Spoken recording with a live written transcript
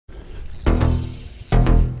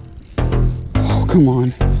come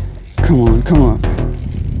on. Come on, come on.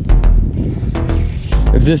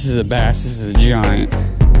 If this is a bass, this is a giant.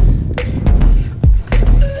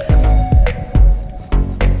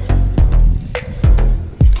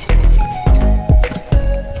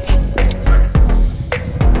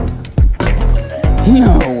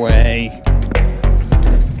 No way.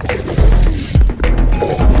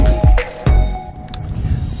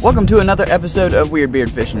 Welcome to another episode of Weird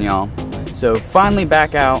Beard Fishing, y'all. So finally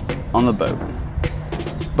back out on the boat.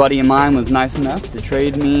 Buddy of mine was nice enough to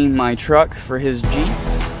trade me my truck for his Jeep,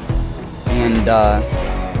 and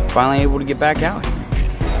finally able to get back out here.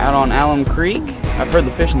 Out on Alum Creek. I've heard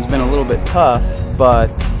the fishing's been a little bit tough, but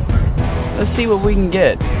let's see what we can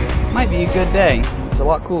get. Might be a good day. It's a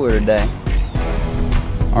lot cooler today.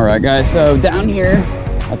 Alright guys, so down here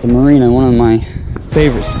at the marina, one of my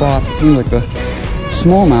favorite spots, it seems like the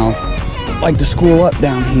smallmouth like to school up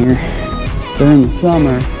down here during the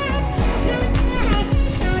summer.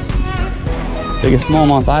 Biggest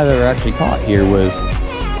smallmouth I've ever actually caught here was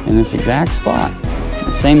in this exact spot.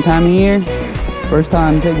 The same time of year, first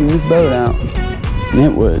time taking this boat out, and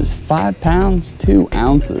it was 5 pounds, 2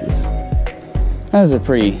 ounces. That was a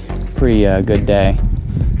pretty good day.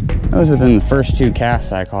 That was within the first 2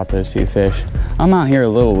 casts I caught those 2 fish. I'm out here a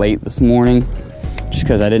little late this morning just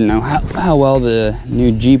because I didn't know how well the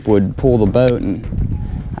new Jeep would pull the boat, and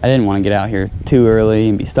I didn't want to get out here too early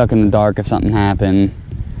and be stuck in the dark if something happened.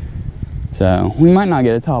 So we might not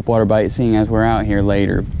get a topwater bite seeing as we're out here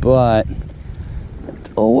later, but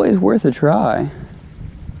it's always worth a try.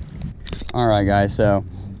 Alright guys, so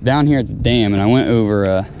down here at the dam, and I went over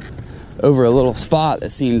a little spot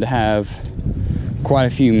that seemed to have quite a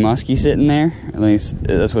few muskie sitting there. At least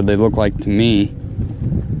that's what they look like to me.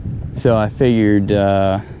 So I figured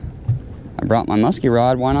I brought my muskie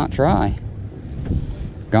rod, why not try?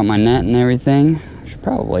 Got my net and everything. I should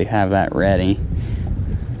probably have that ready.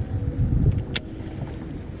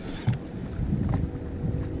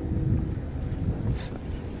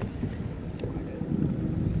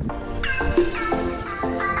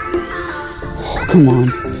 Oh, come on.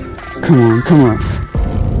 Come on, come on.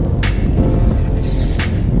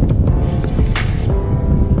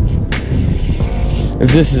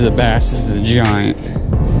 If this is a bass, this is a giant.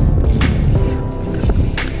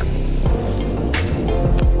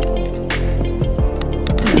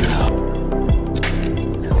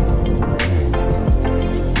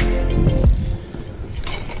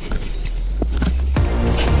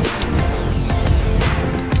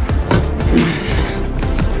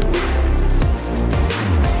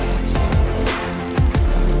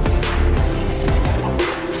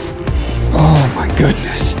 Oh my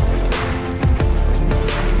goodness.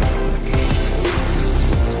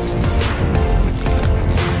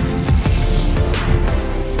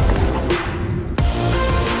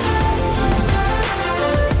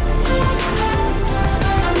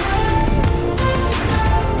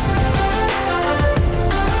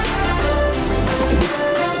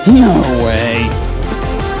 No way.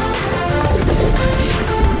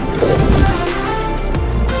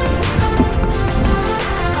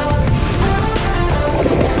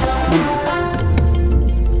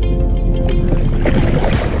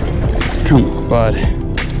 Come on, bud.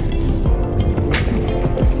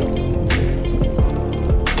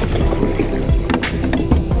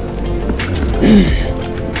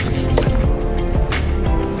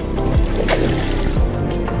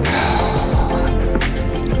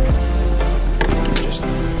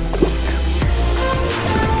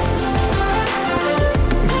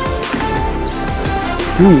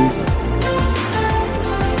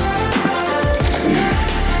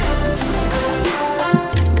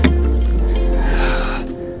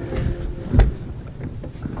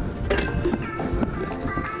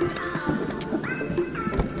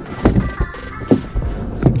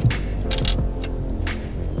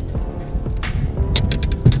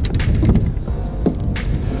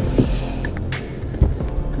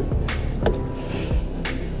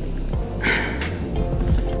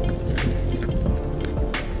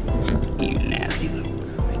 You nasty little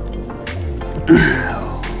guy.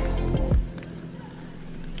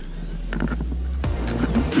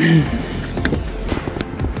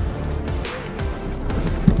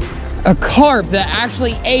 A carp that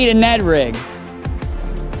actually ate a Ned rig.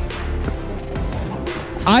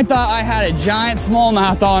 I thought I had a giant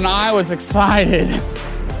smallmouth on. I was excited.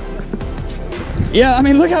 Yeah, I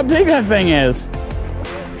mean, look how big that thing is.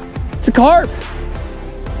 It's a carp.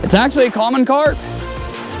 It's actually a common carp.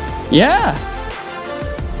 Yeah.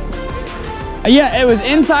 Yeah, it was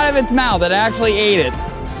inside of its mouth. It actually ate it.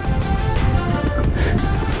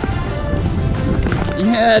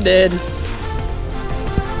 Yeah, it did.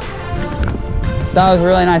 That was a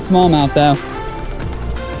really nice smallmouth though.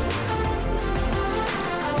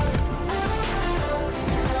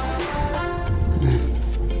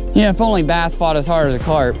 Yeah, if only bass fought as hard as a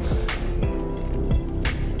carp.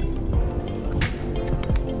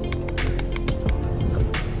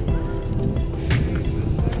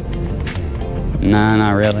 Nah,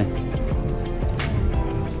 not really.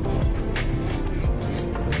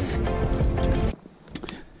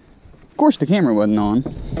 Of course the camera wasn't on,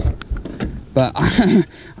 but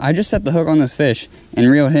I just set the hook on this fish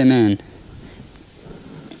and reeled him in.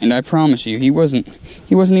 And I promise you, he wasn't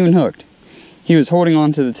even hooked. He was holding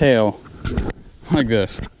on to the tail like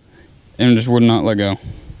this and just would not let go.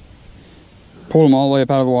 Pulled him all the way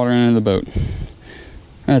up out of the water and into the boat.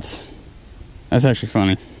 That's actually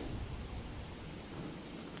funny.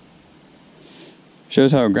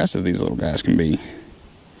 Shows how aggressive these little guys can be.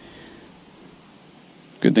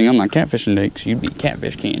 Good thing I'm not catfishing today, because you'd be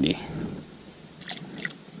catfish candy.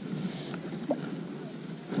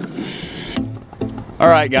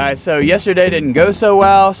 Alright guys, so yesterday didn't go so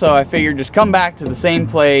well, so I figured just come back to the same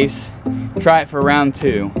place, try it for round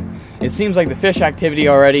 2. It seems like the fish activity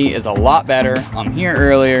already is a lot better. I'm here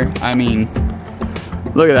earlier. I mean,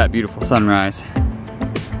 look at that beautiful sunrise.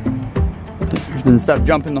 There's been stuff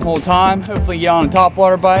jumping the whole time. Hopefully get on a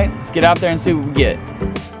topwater bite. Let's get out there and see what we get.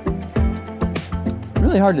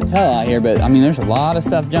 Really hard to tell out here, but I mean there's a lot of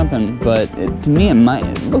stuff jumping, but to me it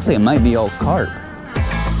looks like it might be old carp.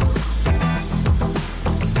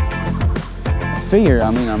 I figure,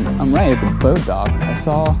 I mean, I'm right at the boat dock. I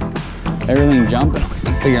saw everything jumping.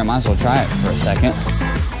 I figure I might as well try it for a second.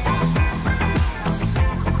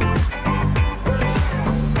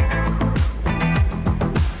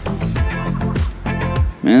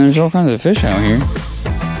 Man, there's all kinds of fish out here.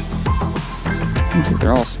 Looks like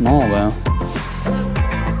they're all small though.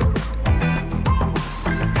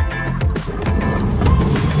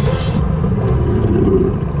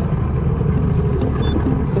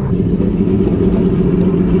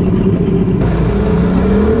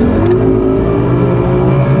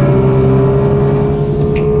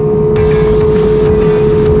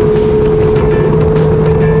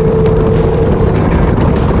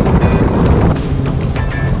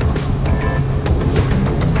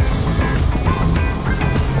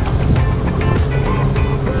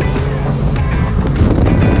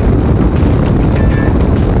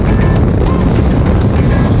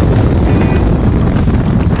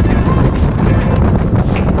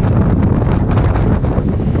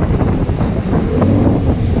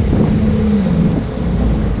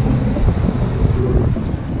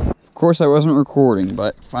 Of course I wasn't recording,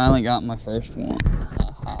 but finally got my first one.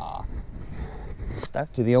 Aha.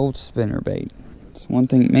 Stuck to the old spinnerbait. It's one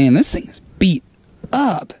thing, man, this thing is beat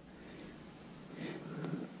up.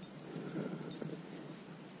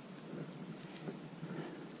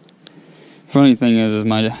 Funny thing is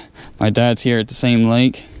my dad's here at the same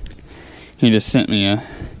lake. He just sent me a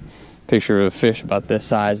picture of a fish about this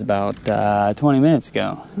size about 20 minutes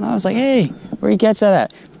ago. And I was like, hey, where you catch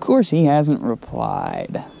that at? Of course he hasn't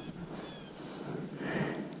replied.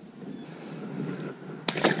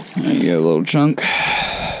 There you go, little chunk.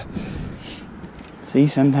 See,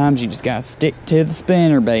 sometimes you just gotta stick to the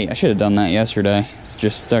spinnerbait. I should have done that yesterday. It's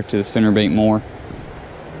just stuck to the spinnerbait more.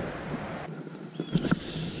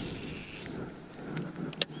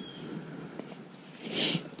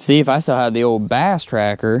 See, if I still had the old bass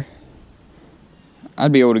tracker,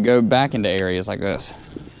 I'd be able to go back into areas like this.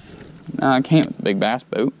 No, I can't with the big bass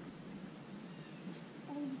boat.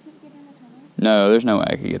 No, there's no way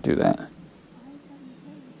I could get through that.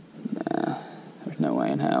 Nah, there's no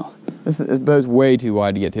way in hell. This boat's way too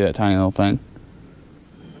wide to get through that tiny little thing.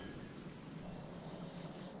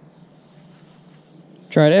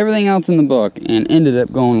 Tried everything else in the book and ended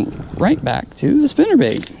up going right back to the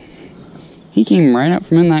spinnerbait. He came right up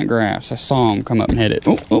from in that grass. I saw him come up and hit it.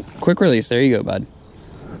 Oh, quick release. There you go, bud.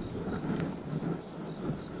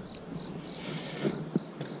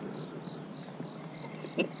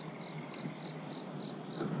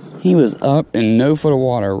 He was up in no foot of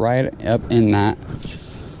water, right up in that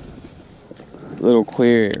little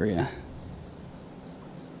clear area.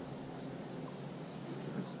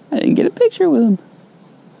 I didn't get a picture with him.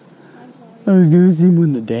 I was gonna see him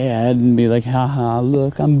with the dad and be like, haha,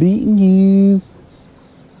 look, I'm beating you.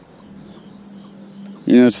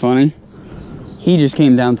 You know what's funny? He just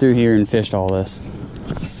came down through here and fished all this.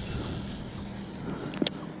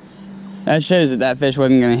 That shows that that fish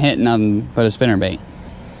wasn't gonna hit nothing but a spinnerbait.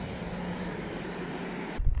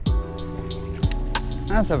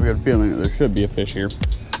 I just have a good feeling that there should be a fish here.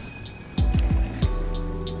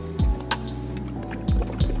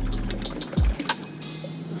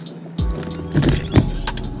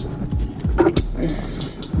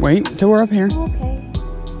 Wait till we're up here. Okay.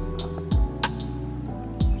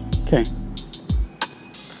 Okay.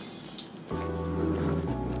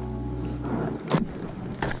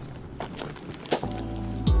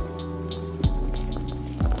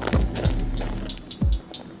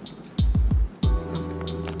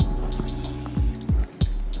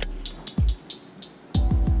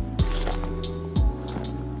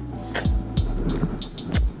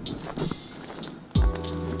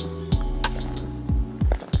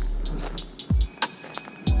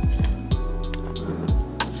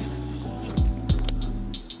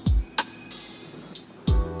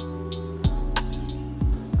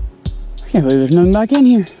 I can't believe there's nothing back in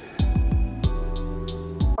here.